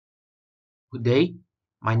Good day,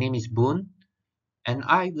 my name is Boon, and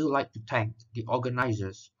I would like to thank the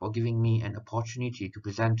organizers for giving me an opportunity to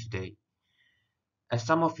present today. As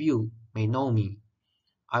some of you may know me,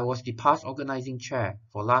 I was the past organizing chair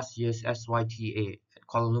for last year's SYTA at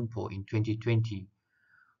Kuala Lumpur in 2020,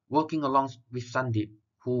 working along with Sandeep,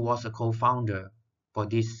 who was a co-founder for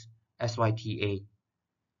this SYTA.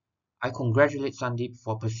 I congratulate Sandeep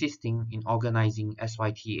for persisting in organizing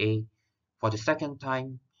SYTA for the second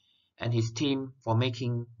time and his team for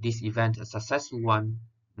making this event a successful one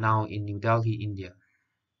now in New Delhi, India.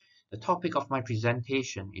 The topic of my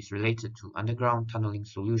presentation is related to underground tunneling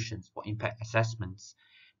solutions for impact assessments,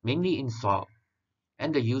 mainly in soil,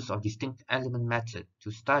 and the use of distinct element method to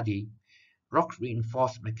study rock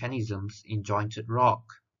reinforced mechanisms in jointed rock.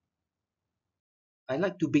 I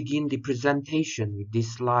like to begin the presentation with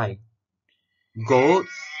this slide. Goats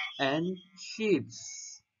and sheep.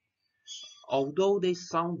 Although they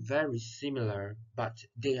sound very similar, but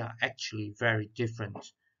they are actually very different.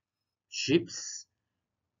 Sheep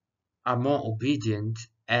are more obedient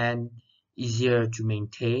and easier to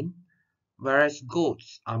maintain, whereas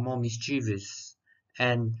goats are more mischievous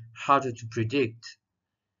and harder to predict.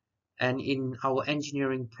 And in our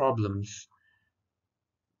engineering problems,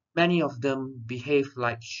 many of them behave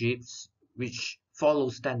like sheep, which follow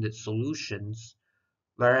standard solutions,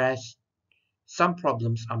 whereas some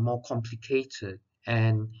problems are more complicated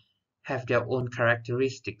and have their own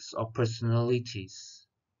characteristics or personalities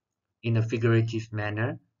in a figurative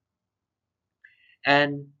manner.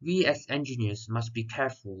 And we as engineers must be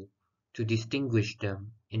careful to distinguish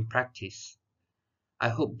them in practice. I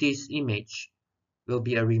hope this image will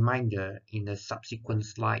be a reminder in the subsequent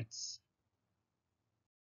slides.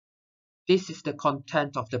 This is the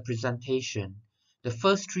content of the presentation. The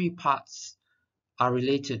first three parts are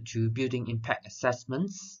related to building impact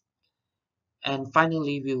assessments. And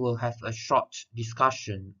finally, we will have a short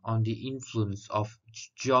discussion on the influence of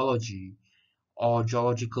geology or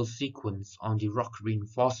geological sequence on the rock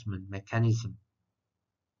reinforcement mechanism.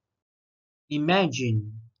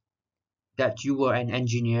 Imagine that you were an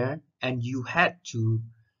engineer and you had to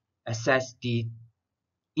assess the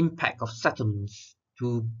impact of settlements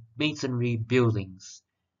to masonry buildings,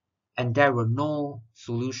 and there were no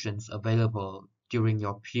solutions available during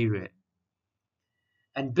your period.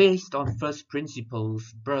 And based on first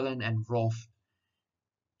principles, Berlin and Roth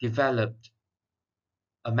developed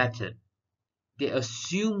a method. They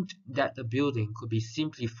assumed that the building could be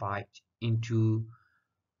simplified into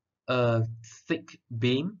a thick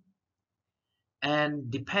beam,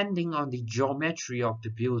 and depending on the geometry of the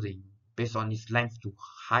building, based on its length to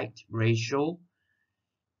height ratio,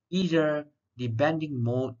 either the bending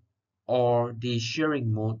mode or the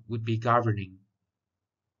shearing mode would be governing.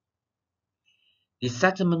 The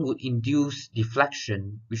settlement would induce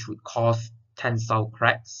deflection, which would cause tensile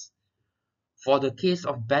cracks. For the case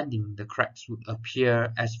of bending, the cracks would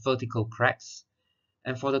appear as vertical cracks,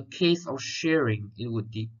 and for the case of shearing, it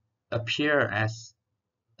would appear as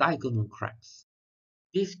diagonal cracks.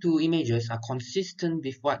 These two images are consistent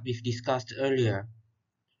with what we've discussed earlier.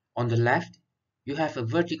 On the left, you have a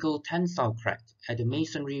vertical tensile crack at the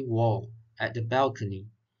masonry wall at the balcony,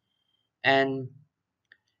 and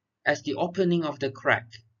as the opening of the crack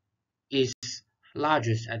is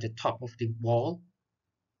largest at the top of the wall,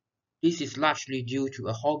 this is largely due to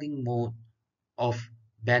a hogging mode of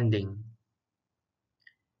bending.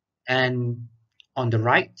 And on the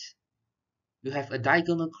right, you have a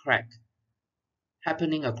diagonal crack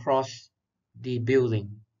happening across the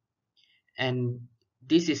building, and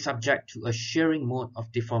this is subject to a shearing mode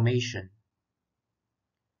of deformation.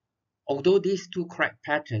 Although these two crack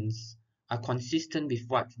patterns are consistent with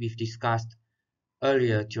what we've discussed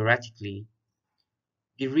earlier theoretically,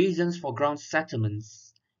 the reasons for ground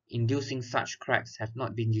settlements inducing such cracks have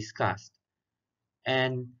not been discussed.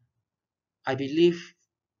 And I believe,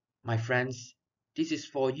 my friends, this is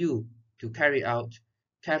for you to carry out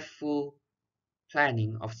careful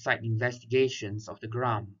planning of site investigations of the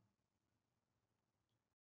ground.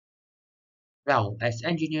 Well, as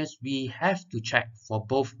engineers, we have to check for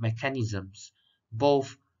both mechanisms,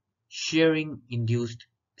 both shearing-induced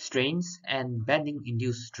strains and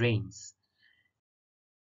bending-induced strains.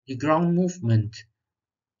 The ground movement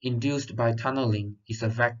induced by tunneling is a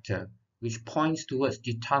vector which points towards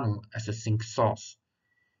the tunnel as a sink source.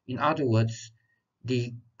 In other words,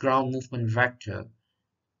 the ground movement vector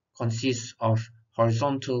consists of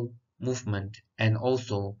horizontal movement and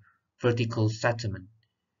also vertical settlement.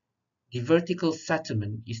 The vertical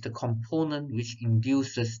settlement is the component which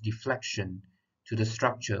induces deflection to the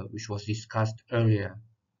structure which was discussed earlier.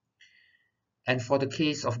 And for the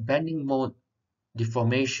case of bending mode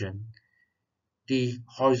deformation, the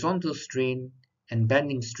horizontal strain and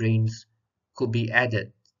bending strains could be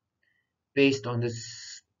added based on the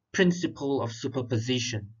principle of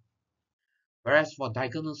superposition. Whereas for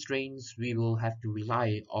diagonal strains, we will have to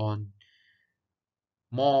rely on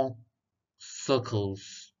more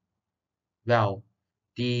circles. Well,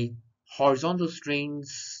 the horizontal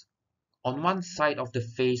strains on one side of the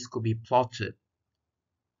face could be plotted,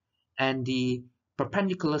 and the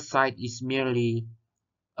perpendicular side is merely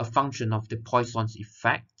a function of the Poisson's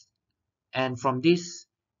effect. And from this,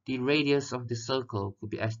 the radius of the circle could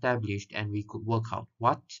be established, and we could work out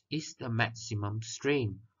what is the maximum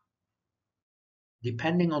strain.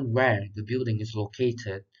 Depending on where the building is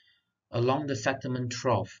located along the settlement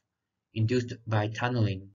trough induced by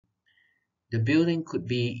tunneling, the building could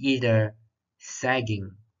be either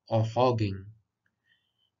sagging or hogging,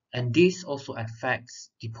 and this also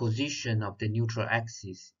affects the position of the neutral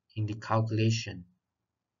axis in the calculation.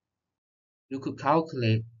 You could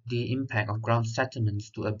calculate the impact of ground settlements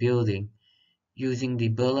to a building using the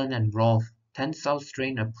Berlin and Rolf tensile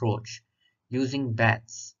strain approach using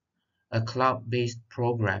BATS, a cloud-based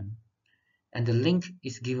program, and the link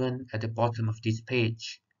is given at the bottom of this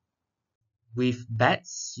page. With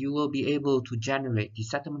BATS, you will be able to generate the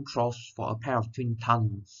settlement troughs for a pair of twin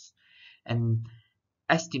tunnels and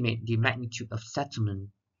estimate the magnitude of settlement.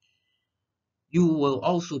 You will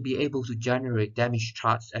also be able to generate damage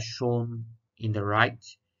charts as shown in the right.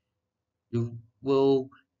 You will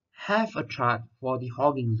have a chart for the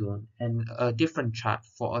hogging zone and a different chart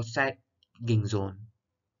for a sagging zone.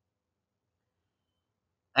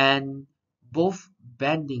 And both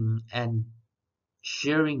bending and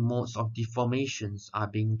shearing modes of deformations are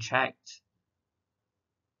being checked.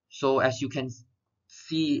 So as you can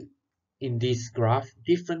see in this graph,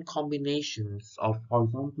 different combinations of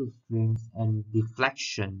horizontal strains and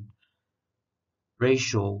deflection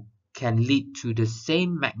ratio can lead to the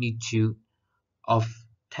same magnitude of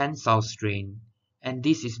tensile strain, and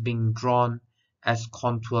this is being drawn as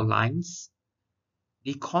contour lines.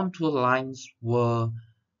 The contour lines were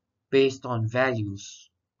based on values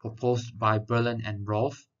proposed by Berlin and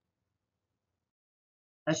Rolf.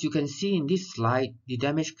 As you can see in this slide, the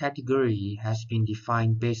damage category has been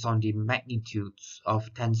defined based on the magnitudes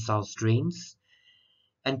of tensile strains,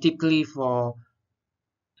 and typically for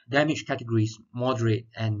damage categories moderate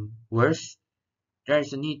and worse, there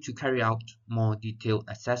is a need to carry out more detailed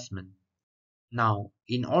assessment. Now,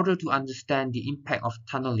 in order to understand the impact of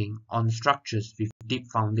tunneling on structures with deep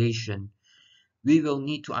foundation, we will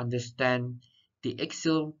need to understand the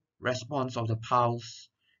axial response of the piles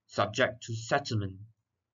subject to settlement.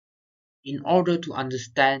 In order to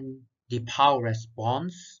understand the pile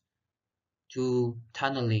response to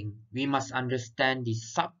tunneling, we must understand the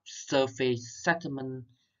subsurface settlement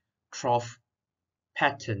trough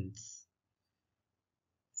patterns.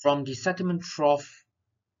 From the settlement trough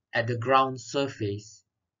at the ground surface,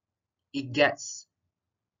 it gets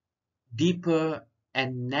deeper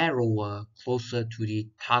and narrower closer to the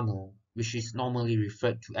tunnel, which is normally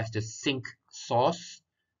referred to as the sink source.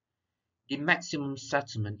 The maximum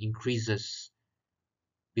settlement increases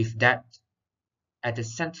with depth at the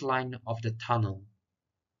centerline of the tunnel.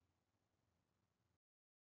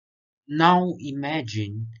 Now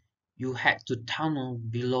imagine you had to tunnel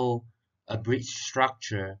below a bridge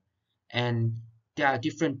structure and there are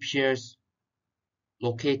different piers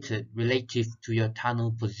located relative to your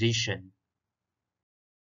tunnel position.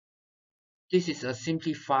 This is a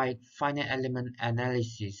simplified finite element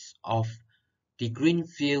analysis of the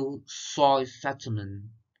greenfield soil settlement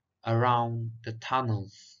around the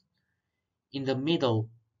tunnels. In the middle,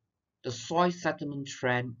 the soil settlement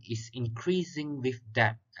trend is increasing with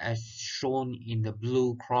depth as shown in the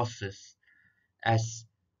blue crosses, as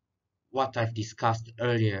what I've discussed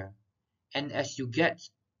earlier. And as you get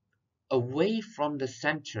away from the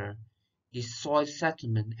center, the soil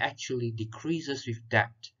settlement actually decreases with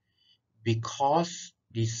depth because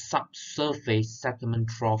the subsurface settlement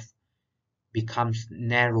trough becomes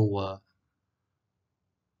narrower.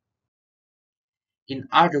 In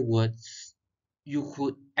other words, you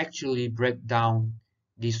could actually break down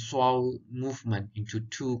the soil movement into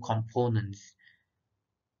two components,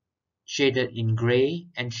 shaded in gray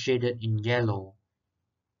and shaded in yellow.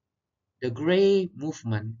 The gray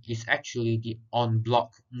movement is actually the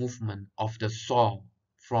en-bloc movement of the soil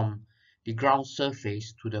from the ground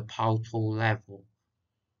surface to the plateau level,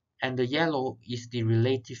 and the yellow is the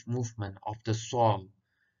relative movement of the soil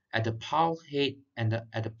at the pile head and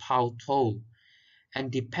at the plateau,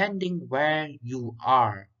 and depending where you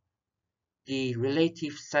are, the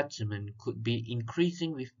relative settlement could be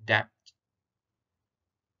increasing with depth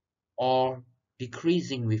or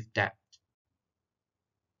decreasing with depth.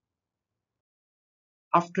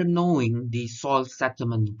 After knowing the soil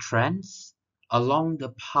settlement trends along the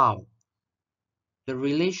pile, the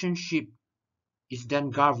relationship is then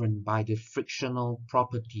governed by the frictional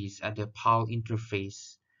properties at the pile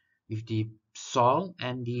interface with the soil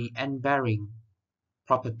and the end-bearing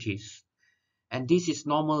properties, and this is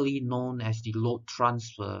normally known as the load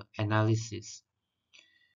transfer analysis.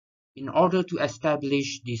 In order to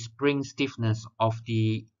establish the spring stiffness of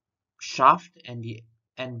the shaft and the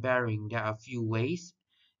end bearing, there are a few ways,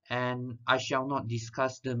 and I shall not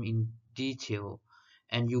discuss them in detail,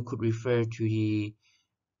 and you could refer to the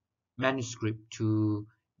manuscript to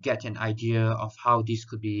get an idea of how this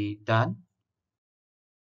could be done.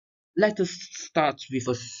 Let us start with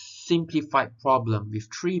a simplified problem with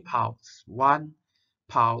three piles. One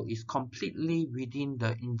pile is completely within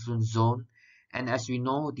the influence zone, and as we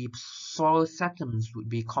know, the soil settlements would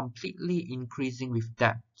be completely increasing with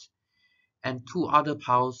depth, and two other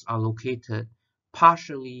piles are located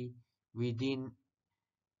partially within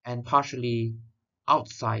and partially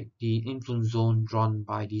outside the influence zone drawn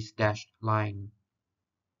by this dashed line.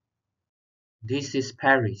 This is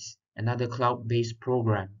Paris, another cloud-based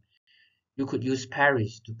program. You could use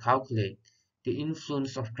Paris to calculate the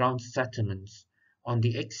influence of ground settlements on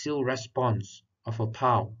the axial response of a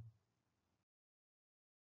pile.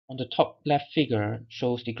 On the top left figure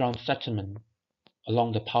shows the ground settlement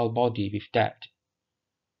along the pile body with depth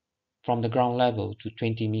from the ground level to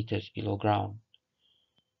 20 meters below ground.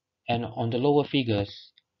 And on the lower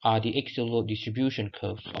figures are the axial load distribution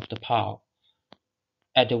curves of the pile.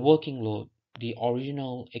 At the working load, the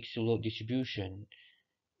original axial load distribution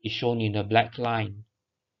is shown in the black line.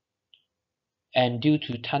 And due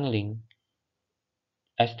to tunneling,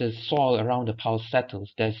 as the soil around the pile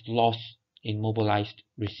settles, there is loss in mobilized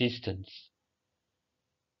resistance,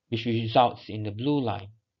 which results in the blue line.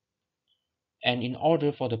 And in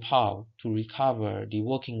order for the pile to recover the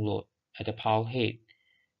working load at the pile head,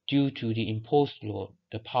 due to the imposed load,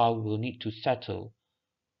 the pile will need to settle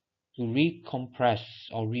to recompress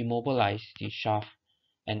or remobilize the shaft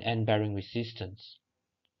and end bearing resistance.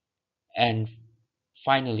 And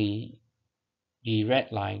finally, the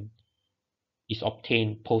red line is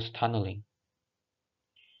obtained post-tunneling.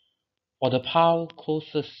 For the pile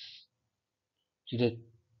closest to the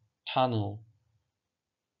tunnel,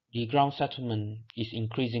 the ground settlement is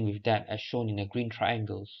increasing with depth as shown in the green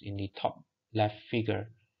triangles in the top left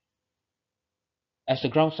figure. As the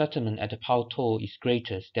ground settlement at the pile toe is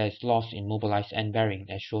greater, there is loss in mobilized end bearing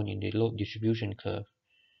as shown in the load distribution curve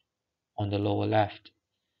on the lower left.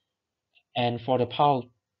 And for the pile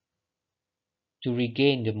to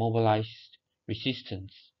regain the mobilized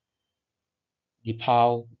resistance, the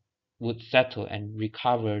pile would settle and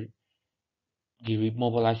recover the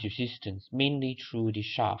remobilized resistance mainly through the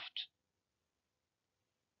shaft.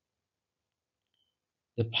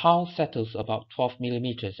 The pile settles about 12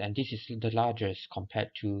 millimeters, and this is the largest compared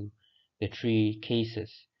to the three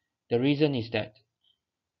cases. The reason is that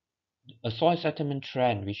a soil settlement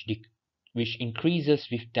trend which increases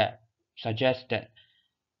with depth suggests that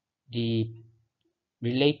the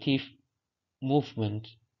relative movement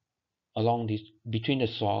along this between the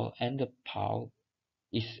soil and the pile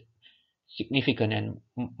is significant, and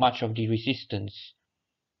much of the resistance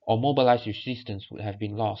or mobilized resistance would have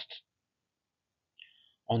been lost.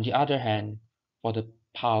 On the other hand, for the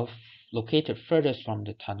pile located furthest from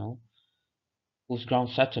the tunnel, whose ground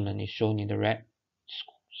settlement is shown in the red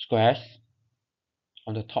squares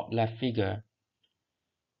on the top left figure,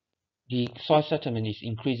 the soil settlement is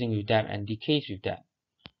increasing with depth and decays with depth.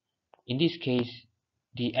 In this case,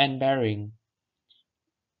 the end bearing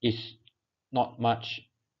is not much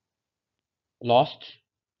lost,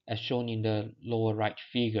 as shown in the lower right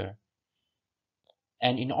figure.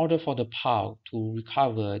 And in order for the pile to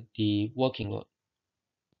recover the working load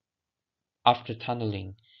after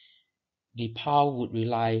tunneling, the pile would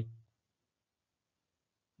rely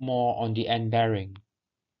more on the end bearing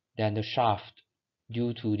than the shaft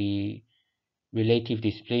due to the relative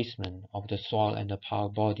displacement of the soil and the pile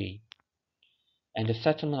body. And the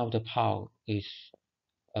settlement of the pile is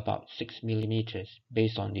about 6 millimeters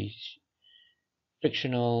based on the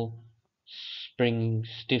frictional spring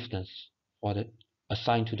stiffness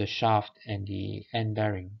assigned to the shaft and the end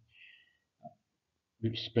bearing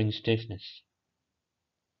spring stiffness.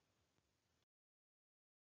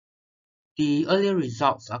 The earlier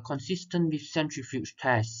results are consistent with centrifuge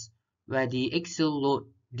tests, where the axial load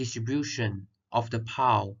distribution of the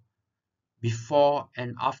pile before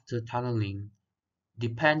and after tunneling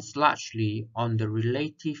depends largely on the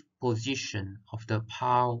relative position of the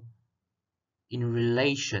pile in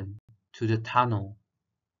relation to the tunnel.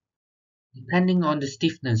 Depending on the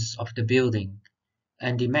stiffness of the building,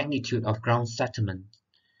 and the magnitude of ground settlement,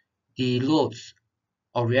 the loads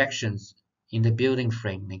or reactions in the building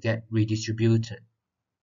frame may get redistributed.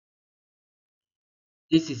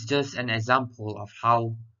 This is just an example of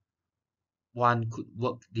how one could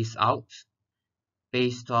work this out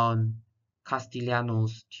based on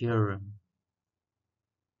Castigliano's theorem.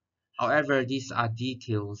 However, these are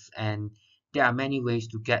details and there are many ways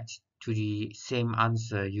to get to the same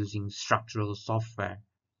answer using structural software.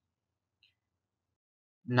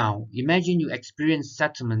 Now, imagine you experience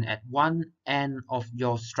settlement at one end of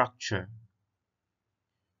your structure.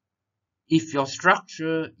 If your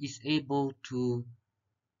structure is able to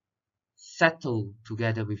settle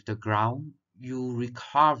together with the ground, you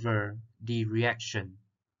recover the reaction.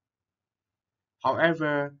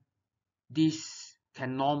 However, this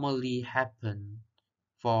can normally happen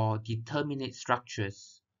for determinate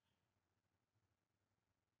structures.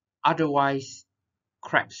 Otherwise,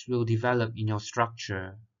 cracks will develop in your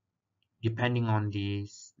structure depending on the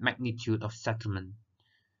magnitude of settlement.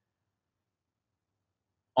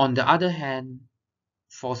 On the other hand,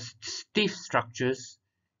 for stiff structures,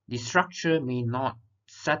 the structure may not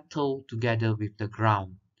settle together with the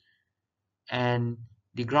ground, and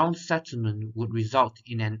the ground settlement would result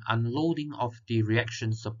in an unloading of the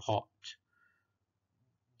reaction support.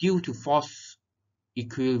 Due to force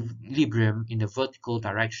equilibrium in the vertical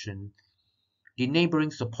direction, the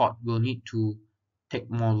neighboring support will need to take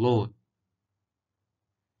more load.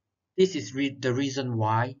 This is the reason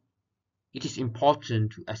why it is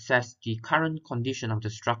important to assess the current condition of the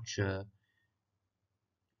structure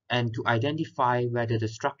and to identify whether the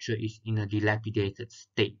structure is in a dilapidated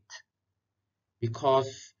state,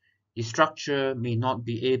 because the structure may not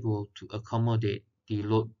be able to accommodate the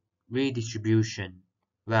load redistribution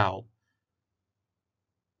well.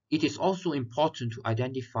 It is also important to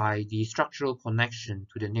identify the structural connection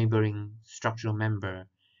to the neighboring structural member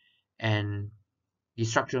and the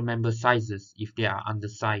structural member sizes if they are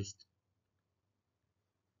undersized.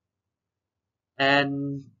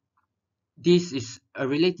 And this is a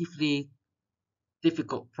relatively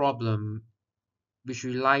difficult problem which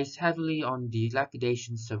relies heavily on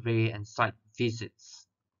dilapidation survey and site visits.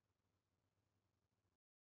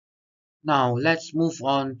 Now let's move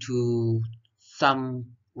on to some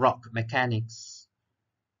rock mechanics.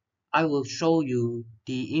 I will show you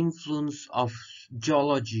the influence of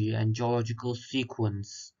geology and geological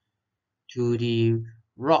sequence to the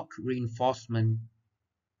rock reinforcement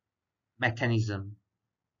mechanism.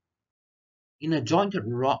 In a jointed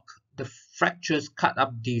rock, the fractures cut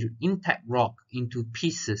up the intact rock into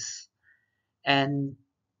pieces, and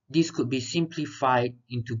this could be simplified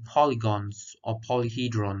into polygons or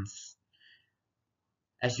polyhedrons,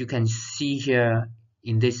 as you can see here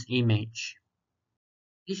in this image.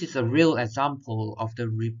 This is a real example of the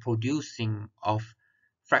reproducing of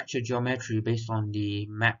fracture geometry based on the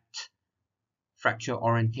mapped fracture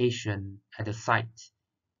orientation at the site,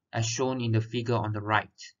 as shown in the figure on the right.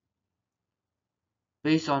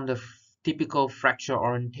 Based on the typical fracture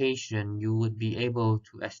orientation, you would be able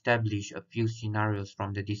to establish a few scenarios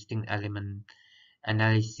from the distinct element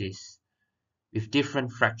analysis with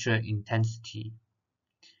different fracture intensity.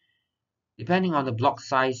 Depending on the block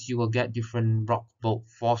size, you will get different rock bolt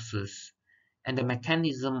forces, and the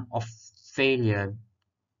mechanism of failure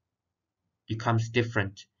becomes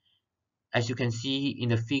different. As you can see in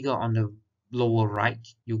the figure on the lower right,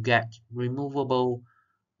 you get removable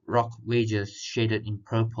rock wedges shaded in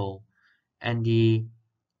purple, and the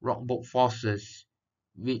rock bolt forces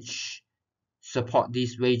which support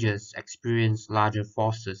these wedges experience larger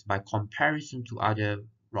forces by comparison to other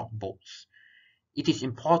rock bolts. It is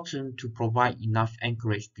important to provide enough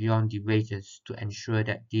anchorage beyond the wedges to ensure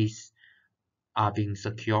that these are being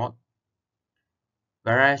secured,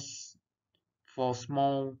 whereas for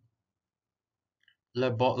small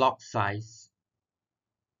block size,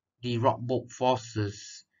 the rock bolt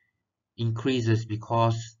forces increases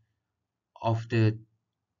because of the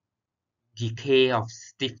decay of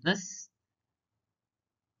stiffness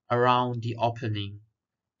around the opening,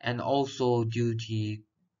 and also due to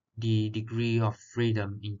the degree of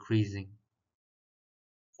freedom increasing.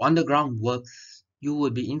 For underground works, you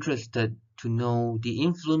would be interested to know the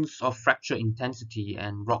influence of fracture intensity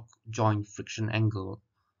and rock joint friction angle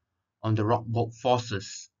on the rock bolt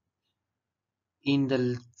forces. In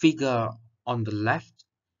the figure on the left,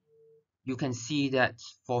 you can see that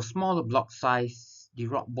for smaller block size, the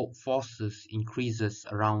rock bolt forces increases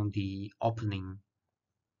around the opening.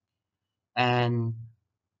 And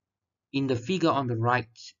in the figure on the right,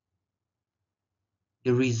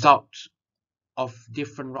 the result of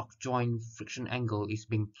different rock joint friction angle is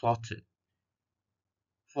being plotted.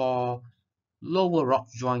 For lower rock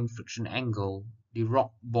joint friction angle, the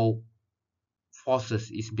rock bolt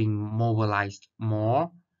forces is being mobilized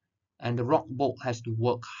more, and the rock bolt has to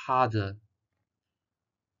work harder.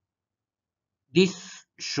 This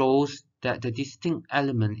shows that the distinct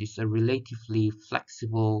element is a relatively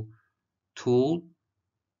flexible tool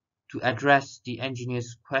to address the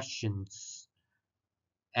engineer's questions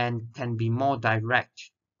and can be more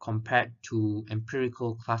direct compared to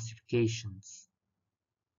empirical classifications.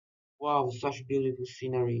 Wow, such beautiful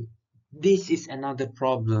scenery. This is another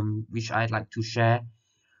problem which I'd like to share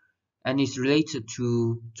and is related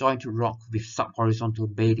to jointed rock with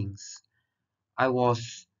subhorizontal beddings. I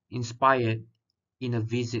was inspired in a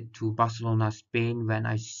visit to Barcelona, Spain, when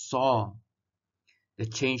I saw the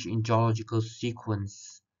change in geological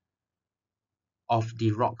sequence of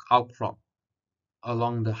the rock outcrop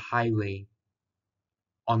along the highway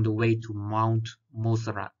on the way to Mount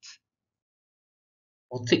Moserrat.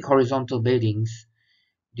 For thick horizontal beddings,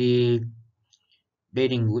 the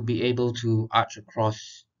bedding would be able to arch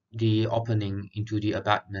across the opening into the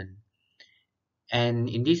abutment. And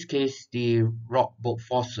in this case, the rock bolt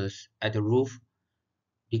forces at the roof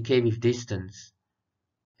decay with distance,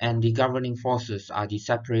 and the governing forces are the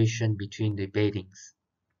separation between the beddings.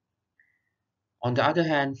 On the other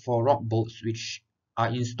hand, for rock bolts which are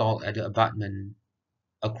installed at the abutment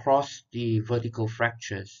across the vertical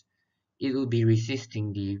fractures, it will be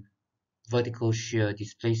resisting the vertical shear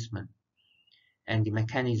displacement, and the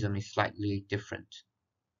mechanism is slightly different.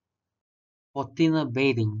 For thinner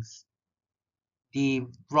beddings, the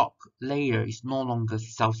rock layer is no longer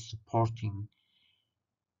self-supporting.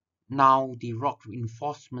 Now the rock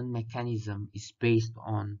reinforcement mechanism is based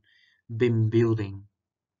on beam building.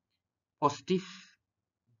 For stiff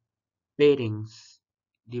beddings,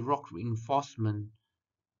 the rock reinforcement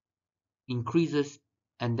increases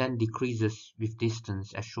and then decreases with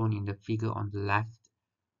distance as shown in the figure on the left.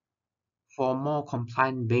 For more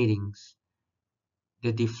compliant beddings,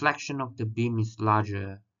 the deflection of the beam is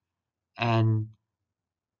larger and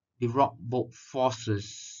the rock bolt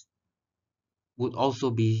forces would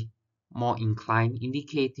also be more inclined,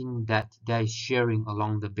 indicating that there is shearing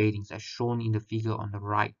along the beddings as shown in the figure on the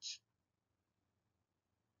right.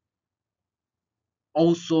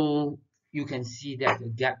 Also, you can see that a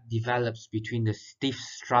gap develops between the stiff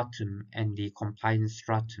stratum and the compliant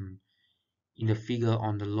stratum in the figure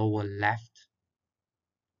on the lower left.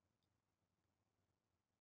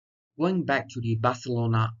 Going back to the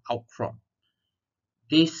Barcelona outcrop,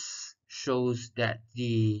 this shows that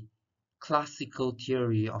the classical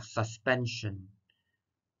theory of suspension,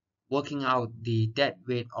 working out the dead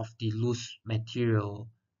weight of the loose material,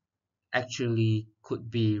 actually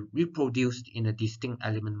could be reproduced in a distinct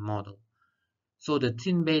element model. So the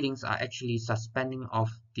thin beddings are actually suspending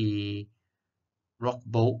off the rock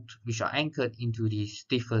bolt, which are anchored into the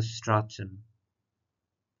stiffer stratum.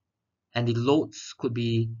 And the loads could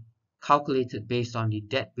be calculated based on the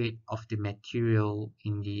dead weight of the material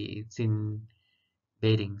in the thin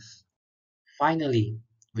beddings. Finally,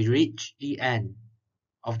 we reach the end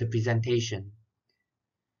of the presentation,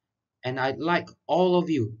 and I'd like all of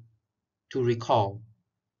you to recall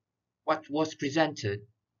what was presented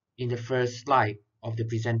in the first slide of the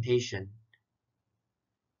presentation.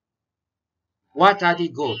 What are the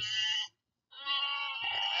goals?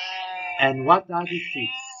 And what are the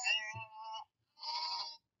feats?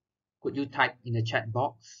 Could you type in the chat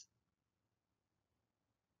box?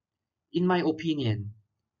 In my opinion,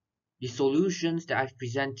 the solutions that I've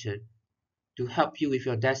presented to help you with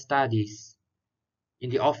your desk studies in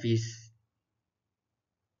the office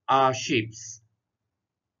are shapes,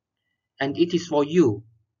 and it is for you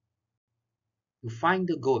to find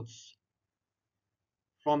the goals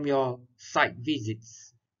from your site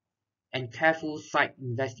visits and careful site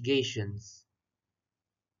investigations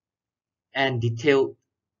and detailed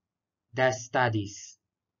desk studies.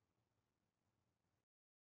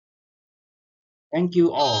 Thank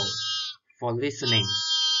you all for listening.